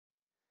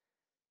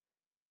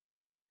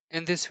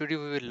In this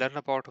video, we will learn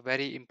about a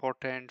very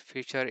important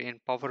feature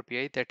in Power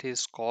BI that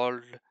is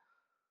called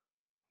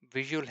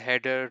Visual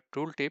Header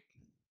Tooltip.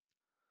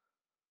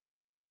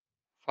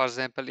 For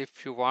example,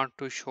 if you want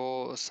to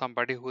show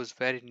somebody who is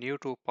very new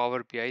to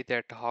Power BI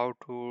that how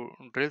to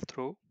drill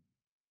through,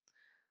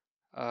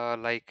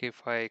 like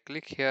if I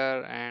click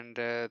here and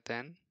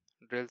then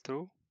drill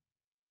through,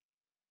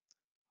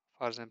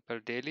 for example,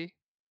 daily,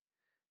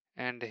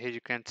 and here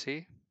you can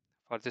see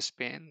for this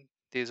pane,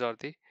 these are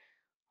the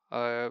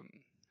uh,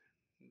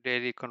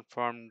 daily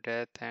confirmed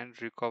death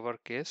and recover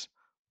case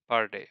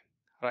per day,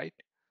 right?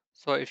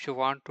 So if you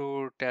want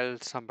to tell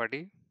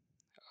somebody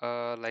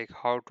like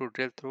how to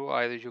drill through,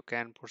 either you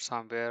can put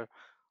somewhere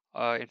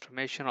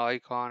information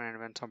icon and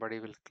when somebody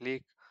will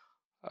click,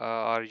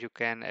 or you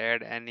can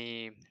add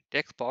any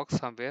text box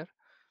somewhere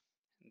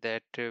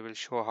that will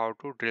show how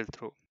to drill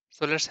through.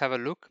 So let's have a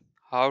look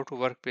how to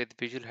work with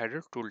visual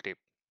header tooltip.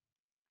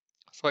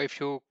 So if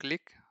you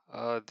click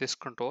this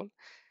control,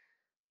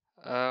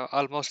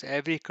 almost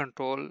every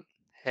control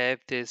have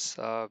this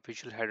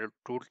visual header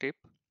tooltip.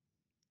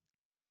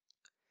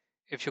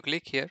 If you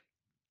click here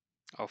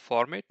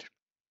format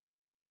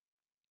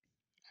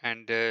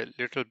and a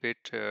little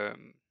bit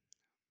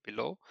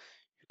below,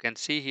 you can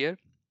see here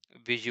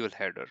visual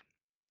header,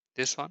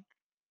 this one,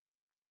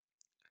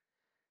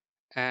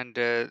 and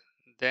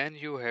then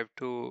you have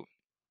to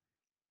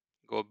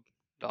go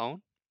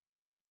down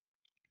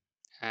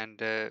and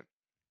here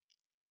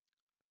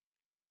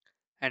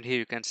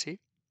you can see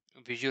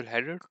visual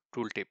header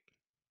tooltip.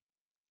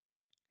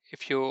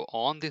 If you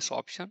on this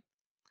option,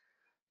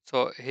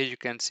 so here you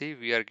can see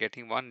we are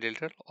getting one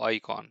little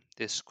icon,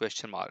 this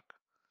question mark,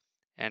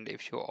 and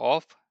if you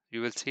off,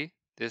 you will see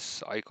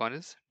this icon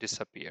is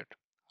disappeared,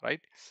 right?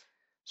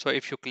 So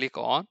if you click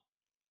on,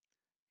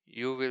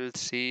 you will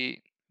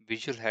see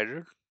visual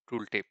header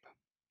tooltip,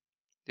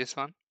 this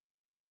one,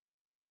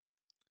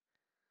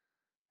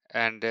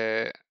 and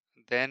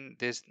then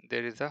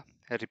there is a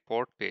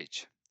report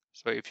page.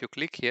 So if you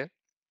click here,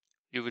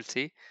 you will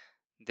see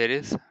there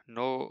is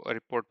no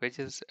report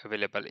pages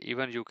available.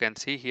 Even you can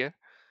see here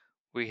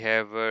we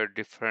have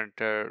different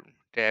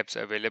tabs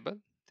available.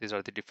 These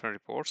are the different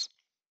reports,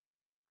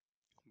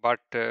 but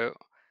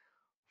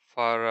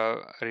for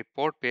a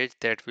report page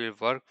that will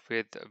work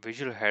with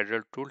visual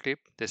header tooltip,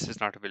 this is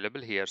not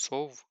available here.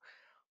 So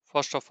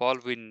first of all,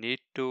 we need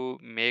to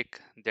make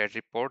that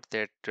report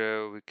that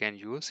we can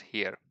use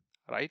here,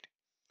 right?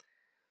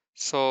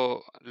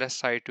 So let's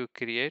try to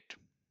create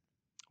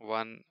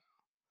one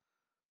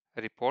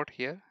report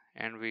here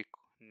and we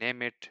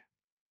name it.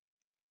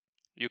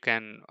 You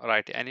can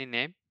write any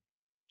name.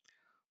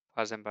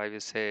 For example, I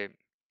will say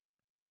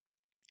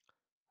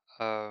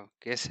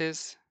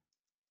cases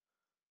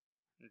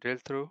drill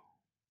through,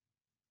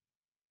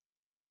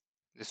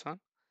 this one,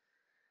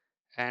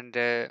 and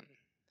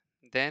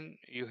then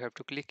you have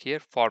to click here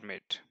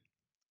format,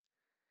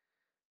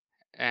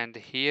 and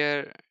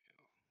here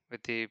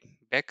with the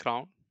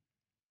background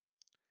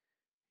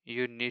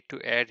you need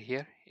to add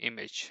here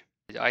image.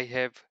 I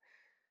have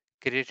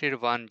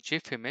created one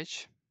GIF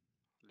image.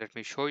 Let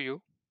me show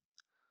you.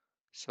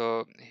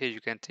 So here you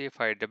can see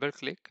if I double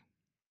click,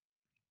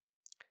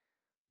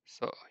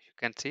 so you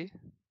can see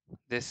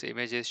this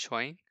image is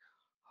showing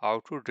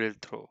how to drill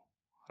through,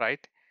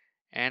 right?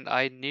 And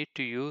I need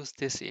to use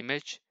this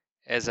image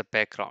as a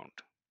background.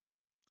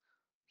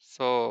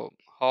 So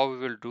how we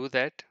will do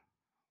that?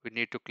 We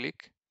need to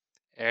click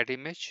add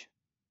image,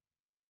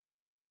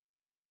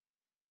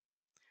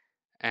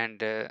 and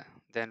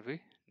then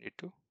we need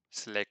to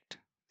select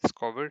this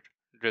covered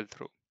drill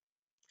through.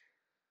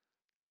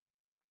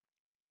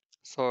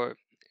 So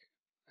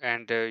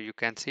and you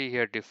can see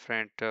here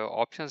different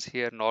options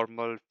here,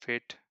 normal,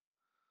 fit,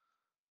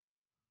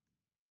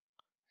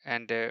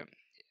 and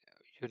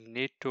you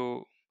need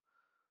to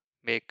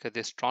make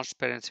this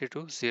transparency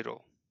to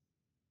 0,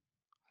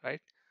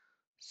 right?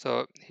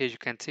 So here you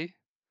can see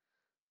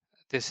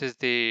this is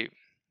the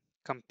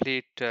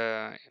complete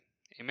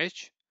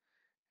image,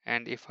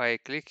 and if I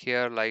click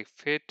here like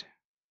fit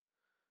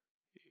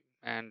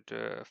and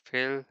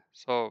fill,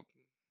 so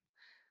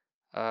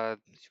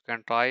you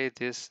can try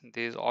these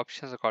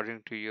options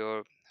according to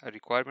your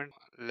requirement.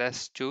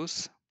 Let's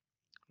choose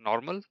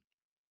normal,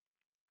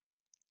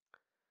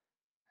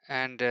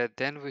 and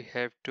then we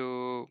have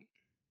to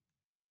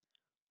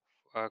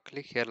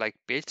click here like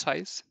page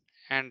size,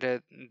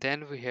 and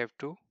then we have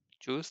to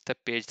choose the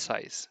page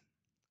size.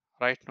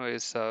 Right now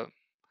is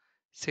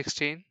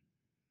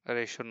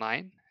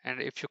 16:9,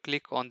 and if you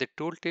click on the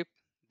tooltip,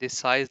 the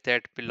size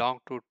that belong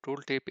to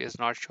tooltip is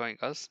not showing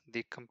us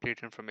the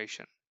complete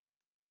information.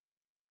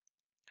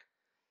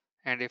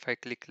 And if I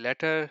click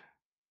letter,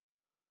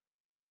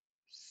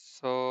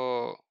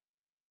 so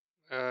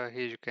here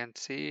you can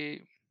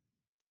see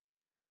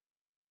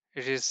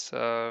it is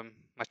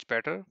much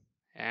better.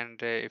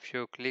 And if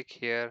you click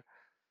here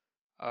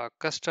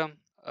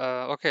custom,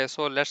 okay,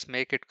 so let's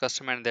make it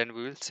custom and then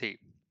we will see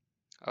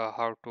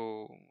how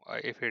to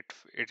if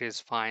it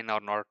is fine or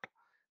not.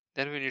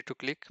 Then we need to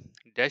click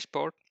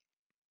dashboard,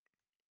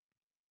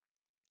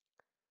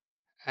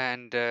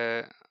 and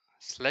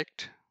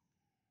select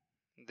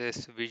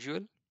this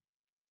visual,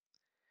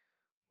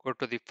 go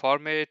to the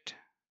format,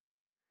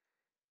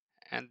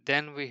 and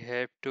then we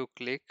have to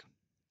click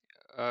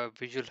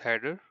visual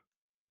header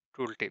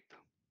tooltip.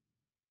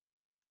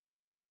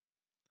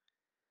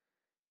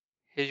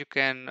 Here you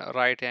can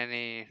write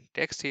any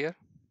text here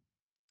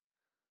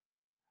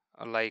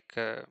like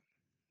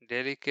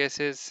daily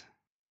cases,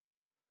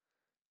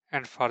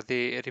 and for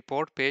the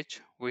report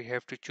page we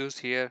have to choose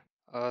here,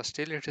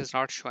 still it is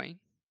not showing,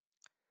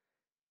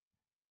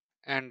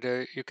 and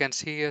you can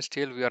see here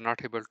still we are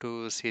not able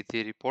to see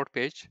the report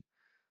page.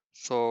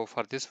 So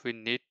for this we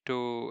need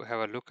to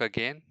have a look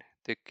again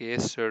the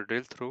case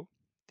drill through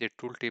the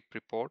tooltip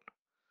report,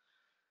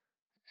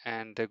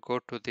 and go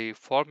to the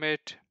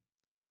format.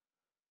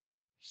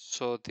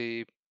 So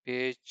the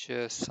page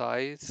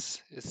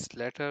size is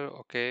letter,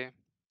 okay,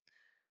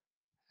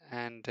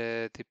 and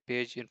the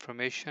page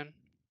information.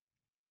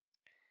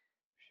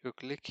 You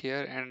click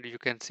here and you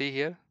can see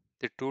here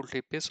the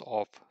tooltip is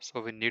off, so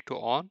we need to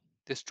on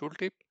this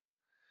tooltip,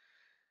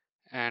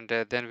 and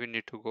then we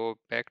need to go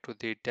back to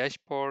the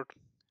dashboard,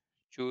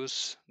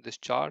 choose this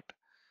chart,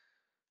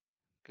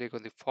 click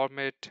on the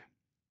format,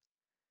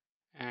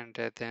 and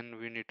then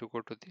we need to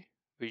go to the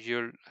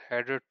visual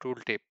header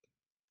tooltip.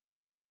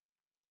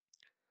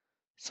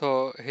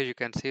 So here you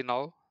can see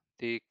now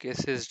the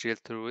cases drill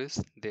through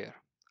is there,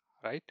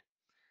 right?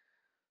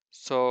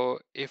 So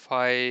if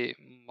I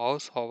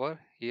mouse hover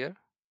here,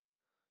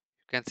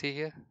 you can see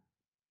here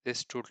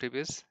this tooltip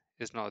is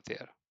now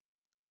there,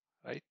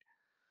 right?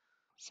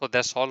 So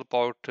that's all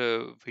about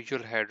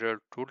visual header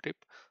tooltip.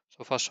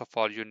 So first of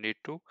all you need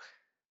to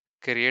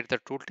create the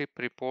tooltip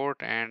report,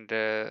 and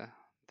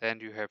then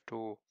you have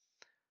to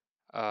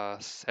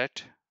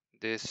set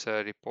this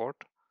report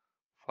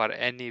for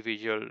any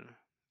visual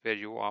where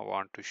you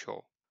want to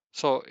show.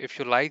 So if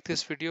you like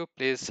this video,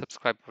 please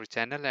subscribe our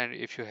channel, and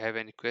if you have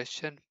any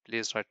question,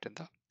 please write in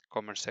the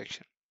comment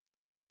section.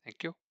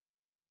 Thank you.